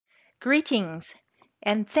Greetings,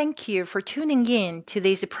 and thank you for tuning in to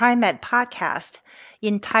this PriMed podcast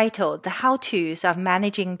entitled The How-Tos of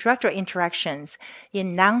Managing Drug-Drug Interactions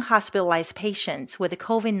in Non-Hospitalized Patients with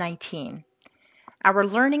COVID-19. Our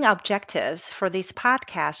learning objectives for this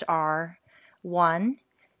podcast are 1.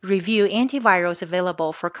 Review antivirals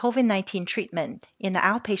available for COVID-19 treatment in the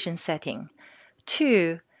outpatient setting.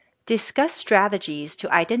 2. Discuss strategies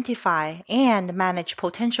to identify and manage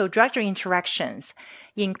potential drug-drug interactions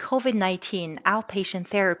in COVID-19 outpatient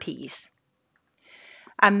therapies.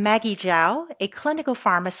 I'm Maggie Zhao, a clinical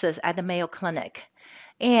pharmacist at the Mayo Clinic,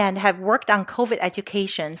 and have worked on COVID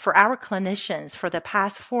education for our clinicians for the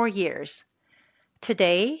past 4 years.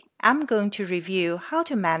 Today, I'm going to review how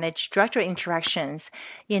to manage drug-drug interactions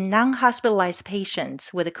in non-hospitalized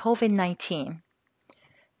patients with COVID-19.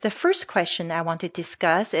 The first question I want to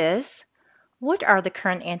discuss is, what are the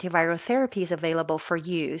current antiviral therapies available for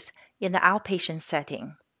use in the outpatient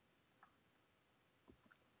setting?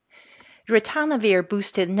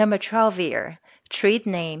 Ritonavir-boosted nirmatrelvir, trade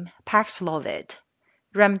name Paxlovid,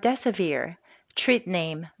 remdesivir, trade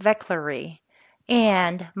name Veklury,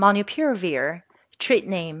 and molnupiravir, trade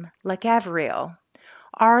name Lagavulin,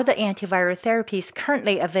 are the antiviral therapies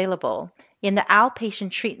currently available in the outpatient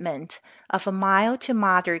treatment of a mild to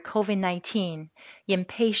moderate COVID-19 in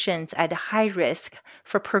patients at high risk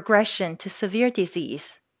for progression to severe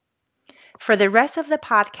disease. For the rest of the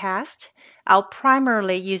podcast, I'll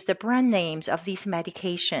primarily use the brand names of these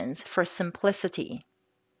medications for simplicity.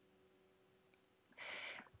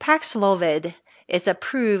 Paxlovid is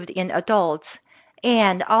approved in adults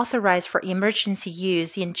and authorized for emergency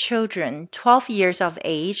use in children 12 years of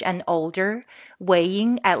age and older,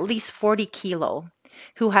 weighing at least 40 kilo,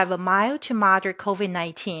 who have a mild to moderate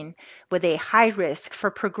COVID-19 with a high risk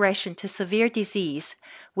for progression to severe disease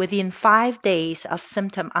within 5 days of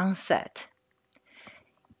symptom onset.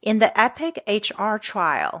 In the EPIC-HR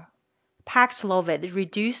trial, Paxlovid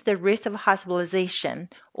reduced the risk of hospitalization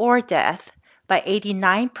or death by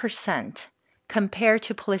 89% compared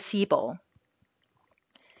to placebo.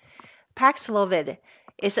 Paxlovid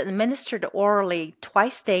is administered orally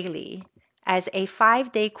twice daily as a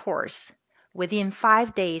 5-day course within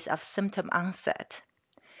 5 days of symptom onset.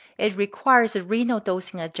 It requires a renal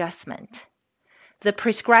dosing adjustment. The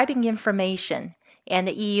prescribing information and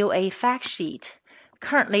the EUA fact sheet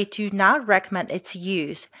currently do not recommend its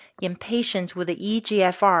use in patients with an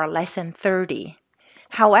eGFR less than 30.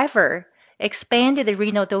 However, expanded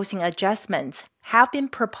renal dosing adjustments have been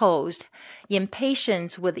proposed in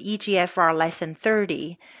patients with eGFR less than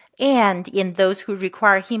 30 and in those who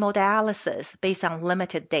require hemodialysis based on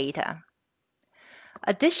limited data.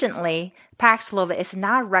 Additionally, Paxlovid is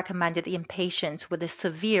not recommended in patients with a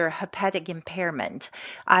severe hepatic impairment,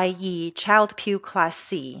 i.e. Child-Pugh Class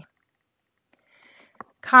C.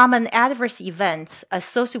 Common adverse events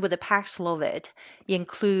associated with the Paxlovid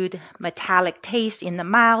include metallic taste in the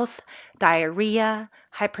mouth, diarrhea,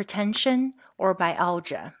 hypertension, or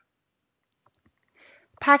myalgia.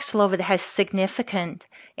 Paxlovid has significant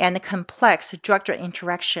and complex drug-drug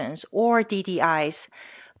interactions, or DDIs.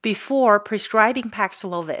 Before prescribing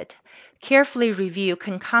Paxlovid, carefully review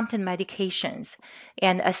concomitant medications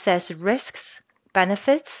and assess risks,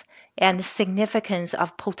 benefits, and significance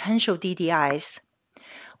of potential DDIs.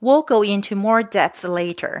 We'll go into more depth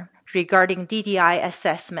later regarding DDI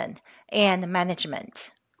assessment and management.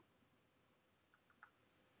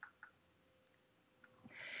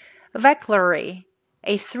 Veklury,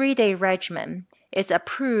 a 3-day regimen, is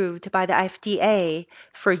approved by the FDA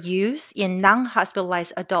for use in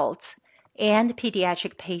non-hospitalized adults and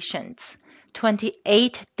pediatric patients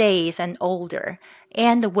 28 days and older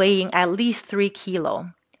and weighing at least 3 kilo,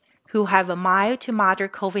 who have a mild to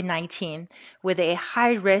moderate COVID-19 with a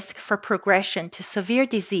high risk for progression to severe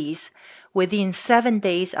disease within 7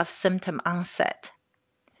 days of symptom onset.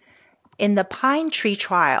 In the Pine Tree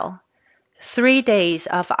trial, 3 days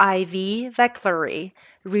of IV Veklury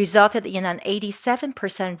resulted in an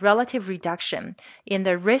 87% relative reduction in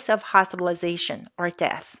the risk of hospitalization or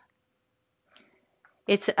death.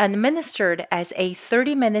 It's administered as a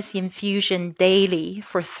 30-minute infusion daily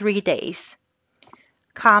for 3 days.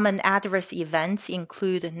 Common adverse events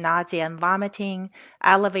include nausea and vomiting,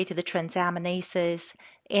 elevated transaminases,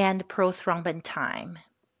 and prothrombin time.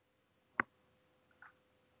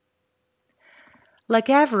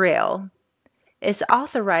 Lagavulin is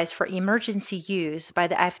authorized for emergency use by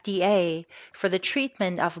the FDA for the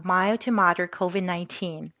treatment of mild to moderate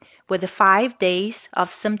COVID-19 with 5 days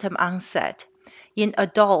of symptom onset in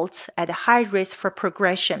adults at high risk for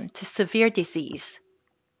progression to severe disease.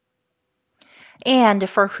 and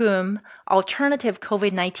for whom alternative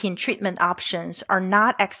COVID-19 treatment options are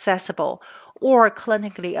not accessible or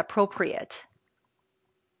clinically appropriate.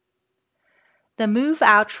 The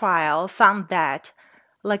MOVE-OUT trial found that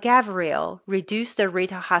lagavulin reduced the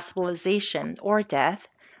rate of hospitalization or death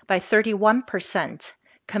by 31%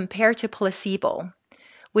 compared to placebo,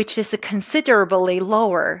 which is considerably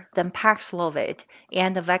lower than Paxlovid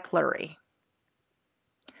and Veklury.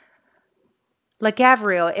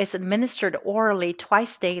 Lagavulin is administered orally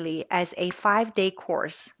twice daily as a 5-day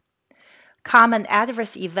course. Common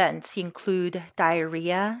adverse events include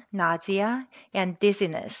diarrhea, nausea, and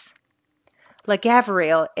dizziness.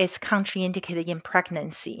 Lagavulin is contraindicated in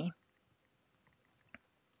pregnancy.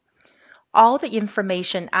 All the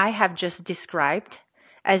information I have just described,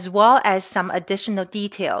 as well as some additional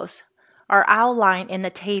details, are outlined in a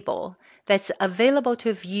table that's available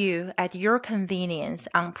to view at your convenience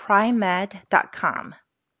on primed.com.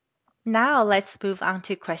 Now let's move on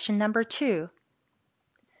to question number 2.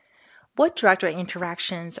 What drug-drug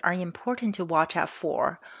interactions are important to watch out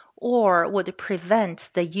for or would prevent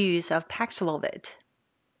the use of Paxlovid?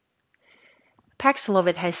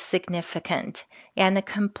 Paxlovid has significant and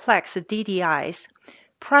complex DDIs,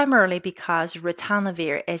 primarily because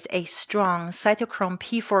ritonavir is a strong cytochrome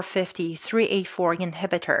P450 3A4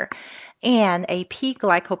 inhibitor and a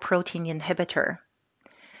P-glycoprotein inhibitor.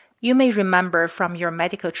 You may remember from your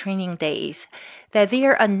medical training days that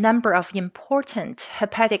there are a number of important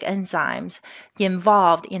hepatic enzymes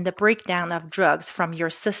involved in the breakdown of drugs from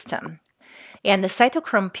your system, and the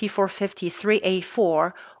cytochrome P450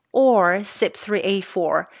 3A4 or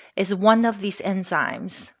CYP3A4 is one of these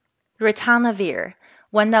enzymes. Ritonavir,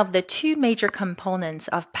 one of the 2 major components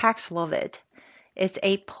of Paxlovid, is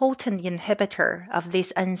a potent inhibitor of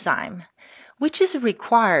this enzyme, which is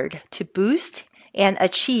required to boost and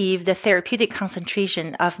achieve the therapeutic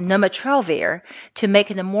concentration of nirmatrelvir to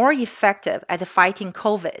make it more effective at fighting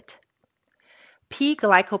COVID.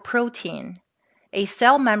 P-glycoprotein, a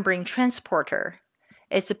cell membrane transporter,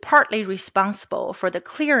 is partly responsible for the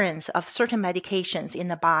clearance of certain medications in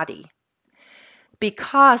the body.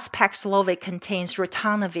 Because Paxlovid contains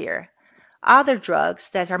ritonavir, other drugs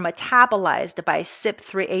that are metabolized by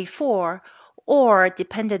CYP3A4 or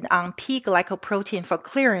dependent on P-glycoprotein for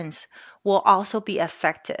clearance will also be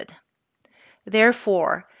affected.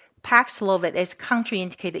 Therefore, Paxlovid is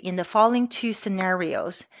contraindicated in the following 2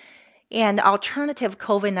 scenarios, and alternative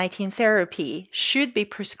COVID-19 therapy should be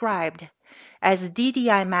prescribed, as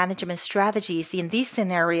DDI management strategies in these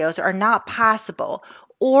scenarios are not possible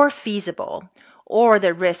or feasible, or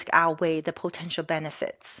the risk outweigh the potential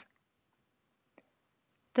benefits.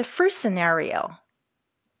 The first scenario,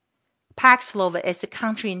 Paxlovid is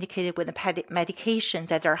contraindicated with medications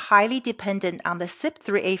that are highly dependent on the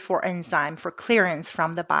CYP3A4 enzyme for clearance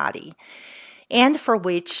from the body, and for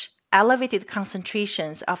which elevated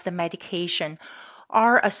concentrations of the medication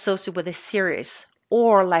are associated with serious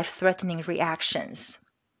or life-threatening reactions.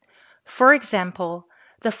 For example,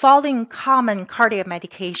 the following common cardiac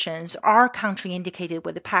medications are contraindicated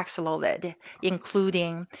with Paxlovid,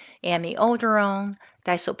 including amiodarone,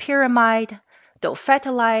 disopyramide,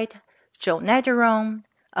 dofetilide, dronedarone,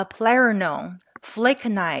 eplerenone,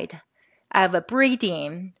 flecainide,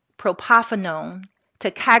 ivabradine, propafenone,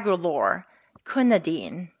 ticagrelor,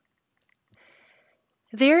 quinidine.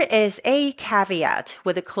 There is a caveat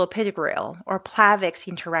with the clopidogrel or Plavix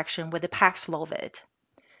interaction with the Paxlovid.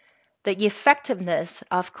 The effectiveness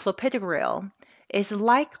of clopidogrel is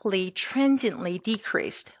likely transiently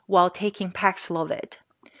decreased while taking Paxlovid.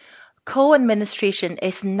 Co-administration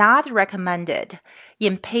is not recommended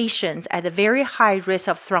in patients at a very high risk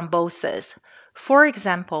of thrombosis, for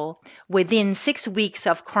example, within 6 weeks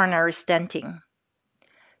of coronary stenting.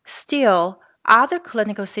 Still, other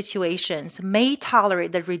clinical situations may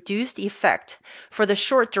tolerate the reduced effect for the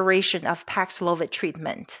short duration of Paxlovid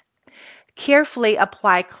treatment. Carefully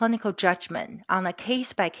apply clinical judgment on a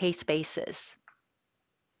case-by-case basis.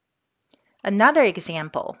 Another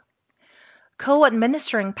example,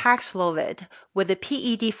 co-administering Paxlovid with the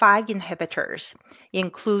PED5 inhibitors,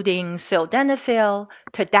 including sildenafil,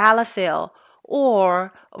 tadalafil,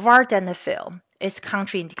 or vardenafil, is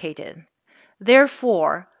contraindicated.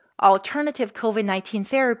 Therefore, alternative COVID-19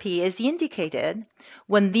 therapy is indicated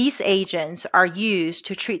when these agents are used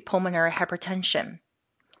to treat pulmonary hypertension.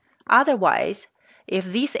 Otherwise, if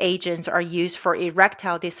these agents are used for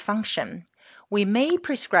erectile dysfunction, we may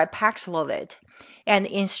prescribe Paxlovid and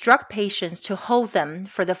instruct patients to hold them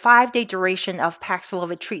for the 5-day duration of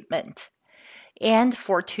Paxlovid treatment and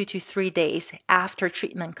for 2 to 3 days after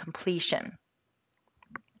treatment completion.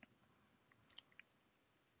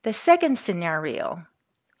 The second scenario,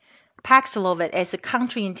 Paxlovid is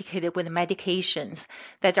contraindicated with medications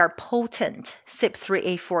that are potent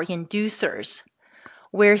CYP3A4 inducers,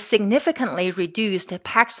 where significantly reduced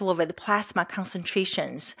Paxlovid plasma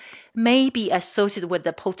concentrations may be associated with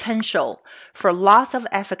the potential for loss of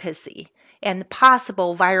efficacy and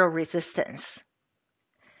possible viral resistance.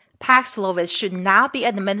 Paxlovid should not be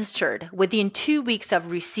administered within 2 weeks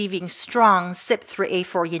of receiving strong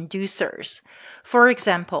CYP3A4 inducers. For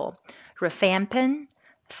example, rifampin,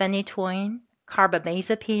 phenytoin,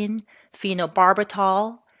 carbamazepine,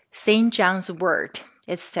 phenobarbital, St. John's wort,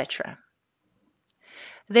 etc.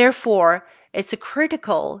 Therefore, it's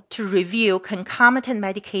critical to review concomitant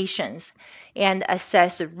medications and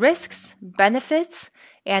assess risks, benefits,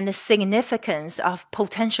 and the significance of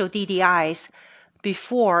potential DDIs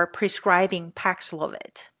before prescribing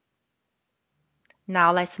Paxlovid.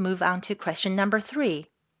 Now let's move on to question number 3.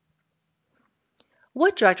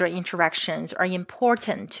 What drug-drug interactions are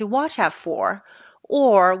important to watch out for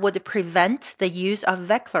or would prevent the use of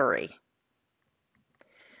Veklury?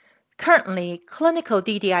 Currently, clinical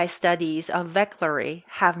DDI studies of Veklury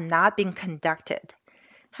have not been conducted.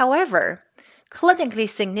 However, clinically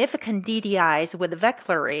significant DDIs with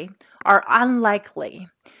Veklury are unlikely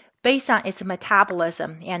based on its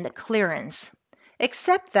metabolism and clearance,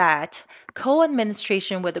 except that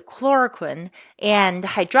co-administration with chloroquine and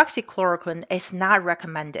hydroxychloroquine is not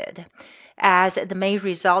recommended, as it may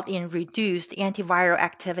result in reduced antiviral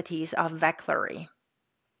activities of Veklury.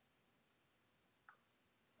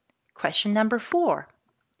 Question number 4.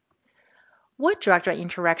 What drug-drug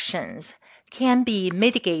interactions can be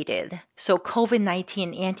mitigated so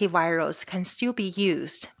COVID-19 antivirals can still be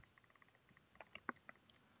used?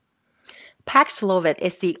 Paxlovid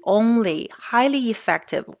is the only highly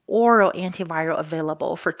effective oral antiviral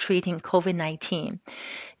available for treating COVID-19.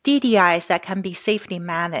 DDIs that can be safely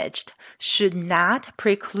managed should not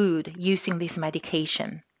preclude using this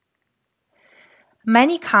medication.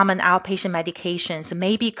 Many common outpatient medications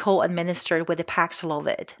may be co-administered with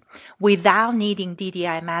Paxlovid without needing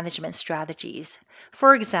DDI management strategies.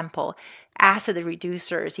 For example, acid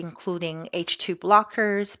reducers including H2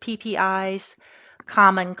 blockers, PPIs,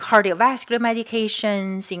 common cardiovascular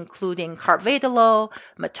medications including carvedilol,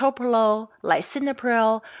 metoprolol,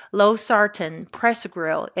 lisinopril, losartan,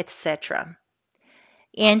 prasugrel, etc.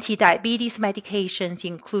 Anti-diabetes medications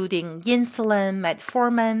including insulin,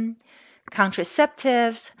 metformin,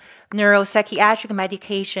 contraceptives, neuropsychiatric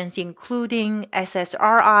medications including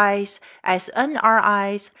SSRIs,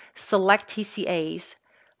 SNRIs, select TCAs,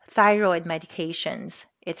 thyroid medications,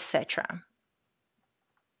 etc.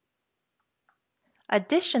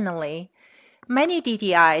 Additionally, many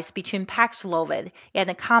DDIs between Paxlovid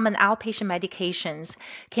and common outpatient medications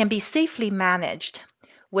can be safely managed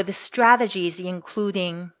with strategies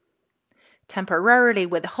including temporarily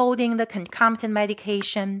withholding the concomitant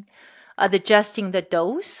medication, adjusting the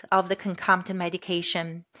dose of the concomitant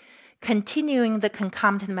medication, continuing the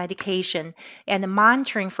concomitant medication, and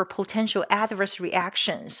monitoring for potential adverse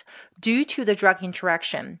reactions due to the drug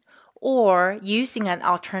interaction, or using an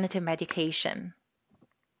alternative medication.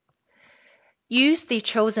 Use the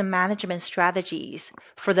chosen management strategies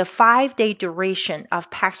for the 5-day duration of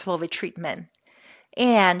Paxlovid treatment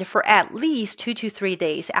and for at least 2 to 3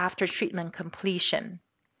 days after treatment completion.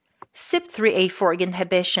 CYP3A4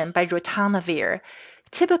 inhibition by ritonavir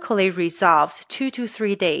typically resolves 2 to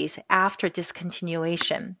 3 days after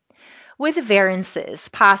discontinuation, with variances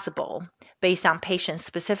possible based on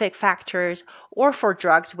patient-specific factors or for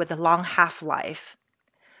drugs with a long half-life.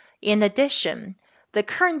 In addition, the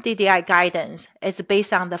current DDI guidance is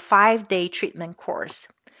based on the 5-day treatment course.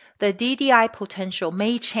 The DDI potential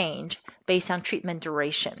may change based on treatment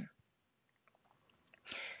duration.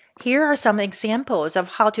 Here are some examples of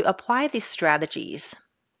how to apply these strategies.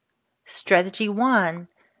 Strategy 1,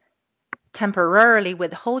 temporarily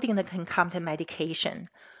withholding the concomitant medication.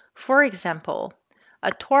 For example,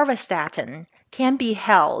 atorvastatin can be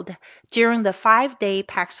held during the 5-day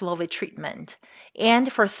Paxlovid treatment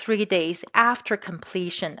and for 3 days after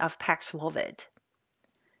completion of Paxlovid.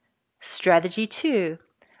 Strategy 2,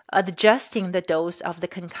 adjusting the dose of the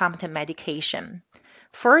concomitant medication.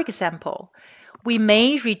 For example, we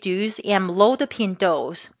may reduce amlodipine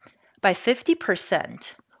dose by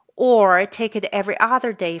 50% or take it every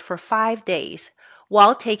other day for 5 days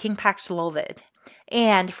while taking Paxlovid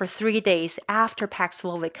and for 3 days after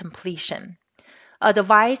Paxlovid completion.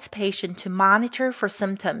 Advise patient to monitor for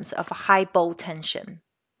symptoms of hypotension.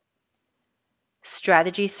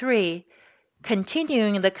 Strategy 3,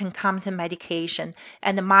 continuing the concomitant medication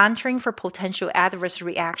and monitoring for potential adverse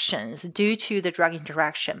reactions due to the drug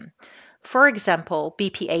interaction. For example,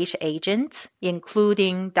 BPH agents,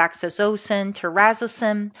 including doxazosin,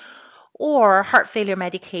 terazosin, or heart failure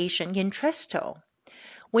medication Entresto.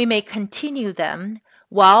 We may continue them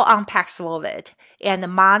while on Paxlovid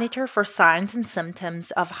and monitor for signs and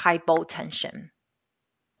symptoms of hypotension.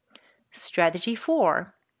 Strategy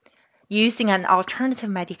 4. Using an alternative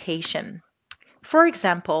medication. For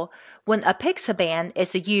example, when apixaban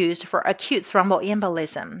is used for acute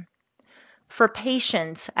thromboembolism. For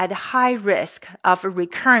patients at high risk of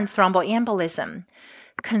recurrent thromboembolism,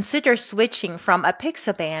 consider switching from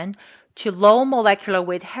apixaban to low molecular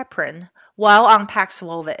weight heparin while on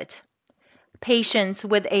Paxlovid. Patients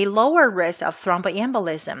with a lower risk of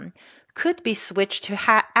thromboembolism could be switched to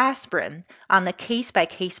aspirin on a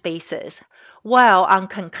case-by-case basis while on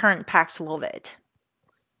concurrent Paxlovid.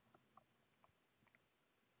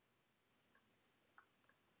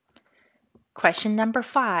 Question number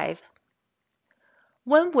 5.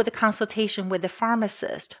 When would a consultation with a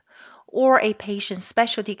pharmacist or a patient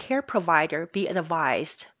specialty care provider be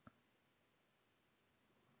advised?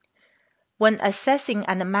 When assessing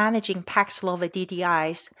and managing Paxlovid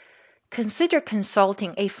DDIs, consider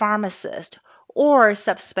consulting a pharmacist or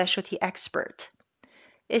subspecialty expert,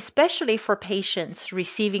 especially for patients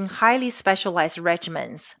receiving highly specialized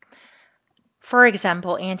regimens. For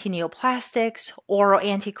example, antineoplastics, oral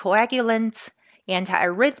anticoagulants,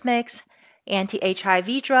 antiarrhythmics,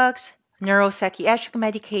 anti-HIV drugs, neuropsychiatric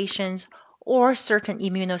medications, or certain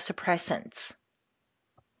immunosuppressants.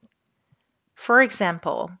 For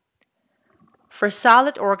example, for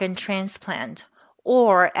solid organ transplant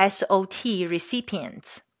or SOT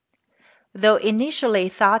recipients, though initially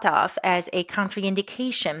thought of as a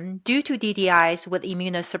contraindication due to DDIs with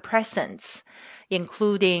immunosuppressants,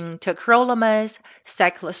 including tacrolimus,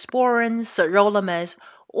 cyclosporin, sirolimus,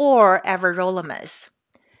 or everolimus.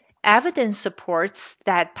 Evidence supports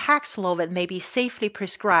that Paxlovid may be safely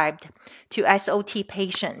prescribed to SOT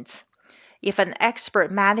patients if an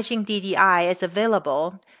expert managing DDI is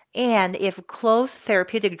available and if close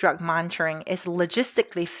therapeutic drug monitoring is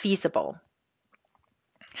logistically feasible.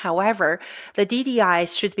 However, the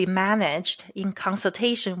DDIs should be managed in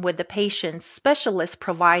consultation with the patient's specialist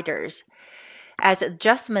providers, as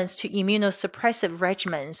adjustments to immunosuppressive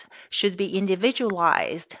regimens should be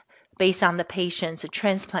individualized based on the patient's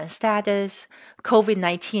transplant status,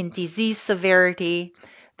 COVID-19 disease severity,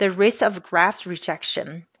 the risk of graft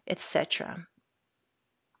rejection, etc.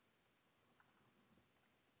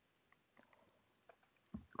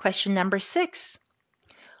 Question number 6.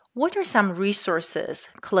 What are some resources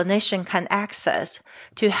clinicians can access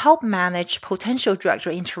to help manage potential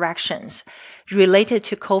drug-drug interactions related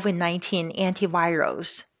to COVID-19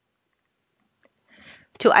 antivirals?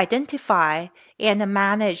 To identify and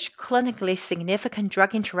manage clinically significant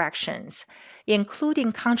drug interactions,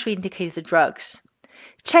 including contraindicated drugs,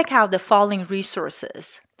 check out the following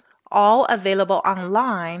resources, all available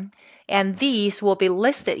online, and these will be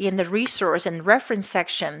listed in the resource and reference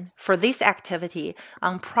section for this activity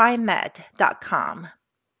on primed.com.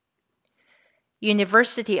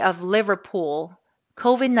 University of Liverpool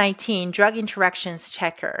COVID-19 Drug Interactions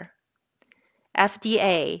Checker.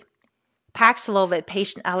 FDA Paxlovid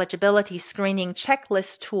Patient Eligibility Screening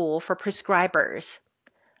Checklist Tool for Prescribers.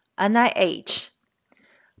 NIH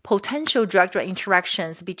Potential drug-drug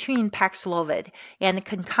interactions between Paxlovid and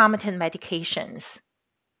concomitant medications.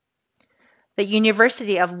 The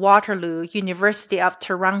University of Waterloo, University of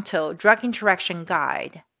Toronto Drug Interaction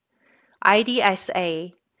Guide.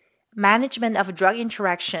 IDSA Management of Drug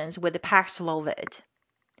Interactions with Paxlovid.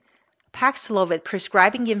 Paxlovid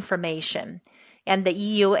Prescribing Information and the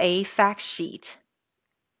EUA Fact Sheet.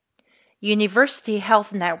 University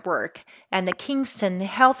Health Network and the Kingston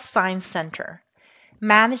Health Science Center.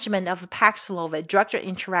 Management of Paxlovid drug-drug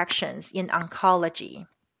interactions in oncology.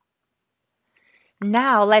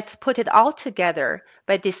 Now let's put it all together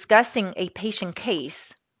by discussing a patient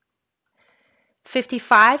case.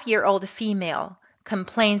 55-year-old female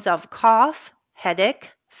complains of cough,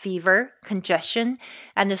 headache, fever, congestion,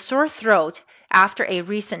 and a sore throat after a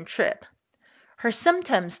recent trip. Her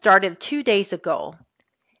symptoms started 2 days ago,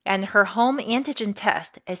 and her home antigen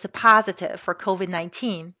test is positive for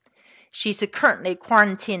COVID-19. She's currently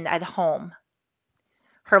quarantined at home.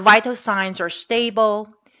 Her vital signs are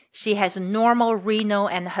stable. She has normal renal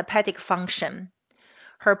and hepatic function.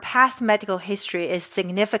 Her past medical history is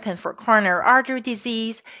significant for coronary artery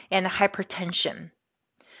disease and hypertension.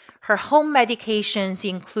 Her home medications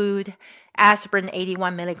include aspirin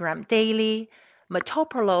 81 mg daily,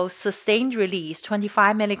 metoprolol sustained release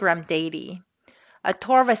 25 mg daily,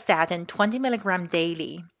 atorvastatin 20 mg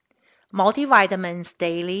daily, multivitamins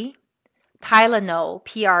daily, Tylenol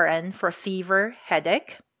PRN for fever,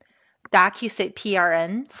 headache, Docusate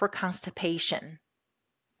PRN for constipation.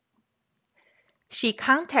 She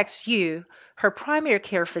contacts you, her primary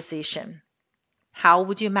care physician. How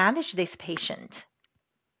would you manage this patient?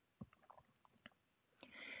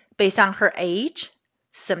 Based on her age,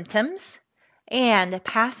 symptoms, and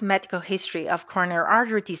past medical history of coronary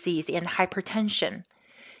artery disease and hypertension,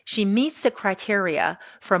 she meets the criteria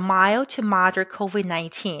for mild to moderate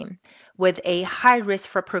COVID-19 with a high risk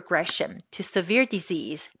for progression to severe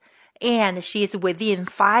disease, and she is within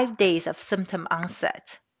 5 days of symptom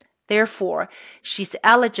onset. Therefore, she's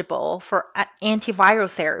eligible for antiviral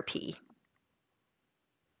therapy.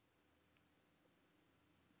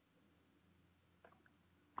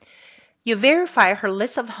 You verify her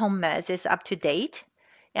list of home meds is up to date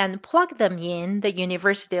and plug them in the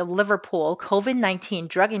University of Liverpool COVID-19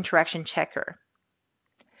 drug interaction checker.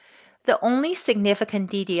 The only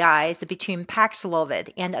significant DDI is between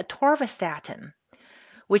Paxlovid and atorvastatin,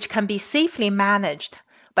 which can be safely managed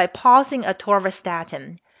by pausing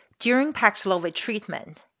atorvastatin during Paxlovid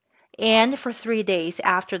treatment and for 3 days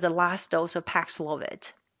after the last dose of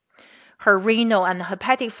Paxlovid. Her renal and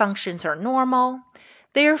hepatic functions are normal.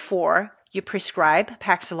 Therefore, you prescribe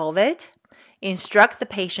Paxlovid, instruct the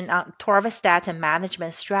patient on atorvastatin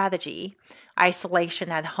management strategy, isolation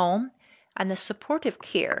at home, and the supportive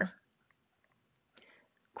care.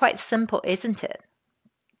 Quite simple, isn't it?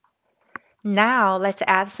 Now let's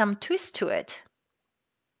add some twist to it.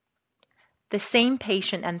 The same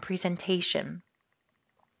patient and presentation.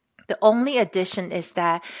 The only addition is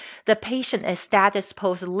that the patient is status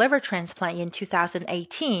post liver transplant in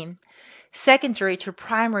 2018, secondary to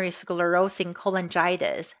primary sclerosing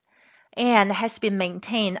cholangitis, and has been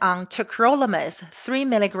maintained on tacrolimus 3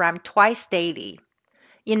 mg twice daily,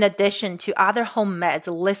 in addition to other home meds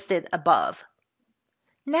listed above.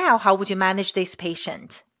 Now, how would you manage this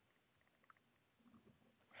patient?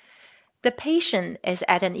 The patient is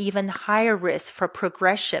at an even higher risk for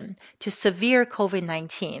progression to severe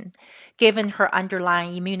COVID-19, given her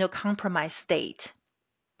underlying immunocompromised state.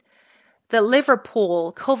 The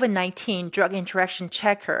Liverpool COVID-19 drug interaction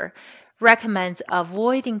checker recommends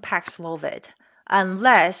avoiding Paxlovid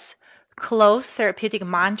unless close therapeutic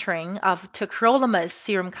monitoring of tacrolimus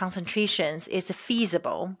serum concentrations is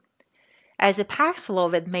feasible, as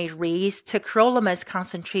Paxlovid may raise tacrolimus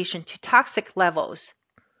concentration to toxic levels.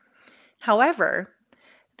 However,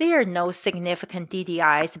 there are no significant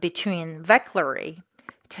DDIs between Veklury,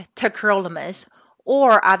 tacrolimus,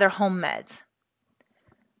 or other home meds.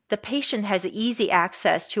 The patient has easy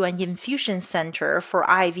access to an infusion center for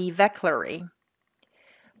IV Veklury.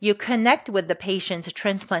 You connect with the patient's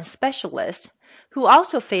transplant specialist, who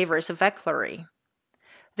also favors Veklury.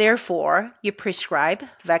 Therefore, you prescribe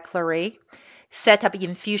Veklury, set up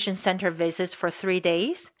infusion center visits for 3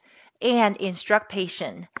 days, and instruct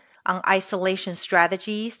patient on isolation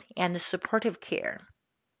strategies and supportive care.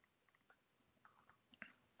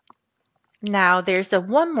 Now there's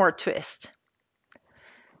one more twist.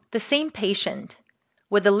 The same patient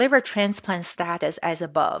with the liver transplant status as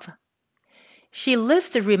above. She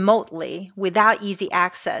lives remotely without easy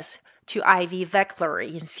access to IV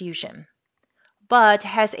Veklury infusion, but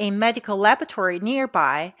has a medical laboratory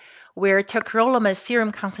nearby where tacrolimus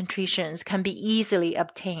serum concentrations can be easily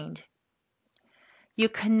obtained. You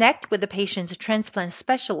connect with the patient's transplant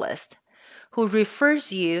specialist, who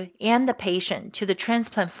refers you and the patient to the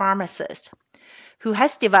transplant pharmacist, who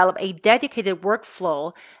has developed a dedicated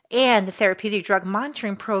workflow and therapeutic drug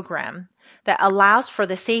monitoring program that allows for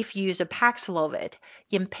the safe use of Paxlovid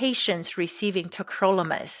in patients receiving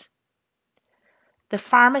tacrolimus. The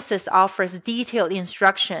pharmacist offers detailed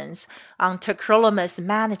instructions on tacrolimus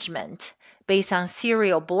management based on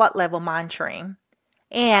serial blood level monitoring,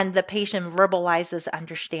 and the patient verbalizes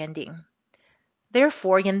understanding.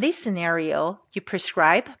 Therefore, in this scenario, you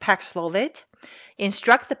prescribe Paxlovid,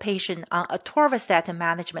 instruct the patient on atorvastatin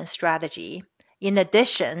management strategy, in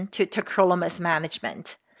addition to tacrolimus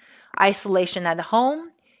management, isolation at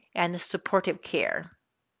home, and supportive care.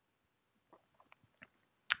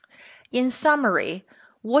 In summary,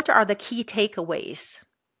 what are the key takeaways?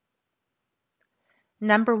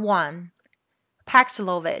 Number 1,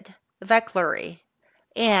 Paxlovid, Veklury,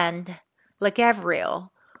 and Lagevrio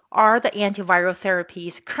are the antiviral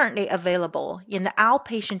therapies currently available in the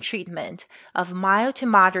outpatient treatment of mild to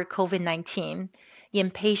moderate COVID-19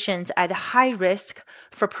 in patients at high risk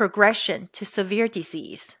for progression to severe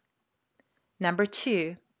disease. Number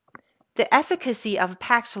 2, the efficacy of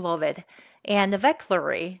Paxlovid and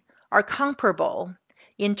Veklury are comparable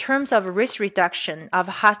in terms of risk reduction of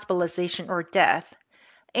hospitalization or death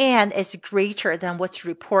and is greater than what's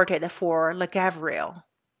reported for Lagavulin.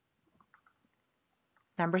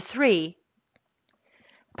 Number 3,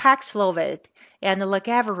 Paxlovid and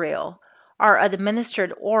Lagavulin are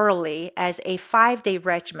administered orally as a 5-day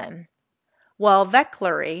regimen, while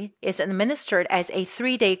Veklury is administered as a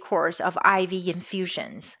 3-day course of IV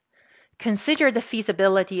infusions. Consider the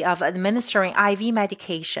feasibility of administering IV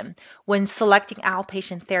medication when selecting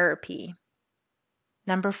outpatient therapy.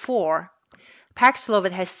 Number 4,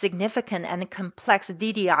 Paxlovid has significant and complex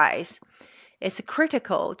DDIs. It's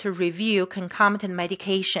critical to review concomitant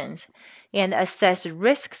medications and assess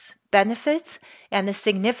risks, benefits, and the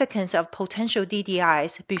significance of potential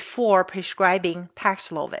DDIs before prescribing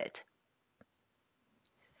Paxlovid.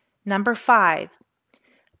 Number 5,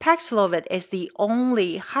 Paxlovid is the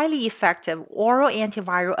only highly effective oral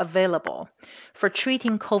antiviral available for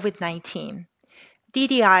treating COVID-19.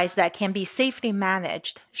 DDIs that can be safely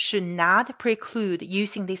managed should not preclude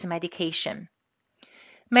using this medication.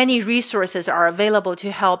 Many resources are available to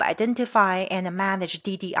help identify and manage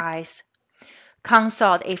DDIs.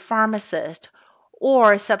 Consult a pharmacist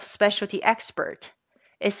or subspecialty expert,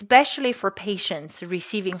 especially for patients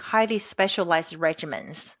receiving highly specialized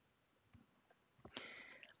regimens.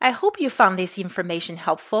 I hope you found this information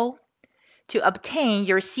helpful. To obtain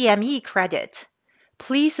your CME credit,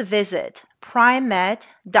 please visit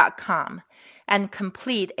primemed.com and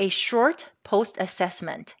complete a short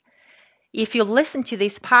post-assessment. If you listen to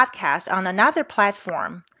this podcast on another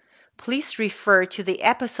platform, please refer to the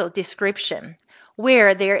episode description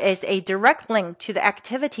where there is a direct link to the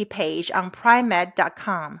activity page on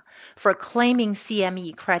primemed.com for claiming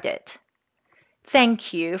CME credit.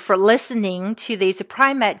 Thank you for listening to this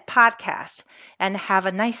PriMed podcast and have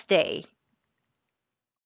a nice day.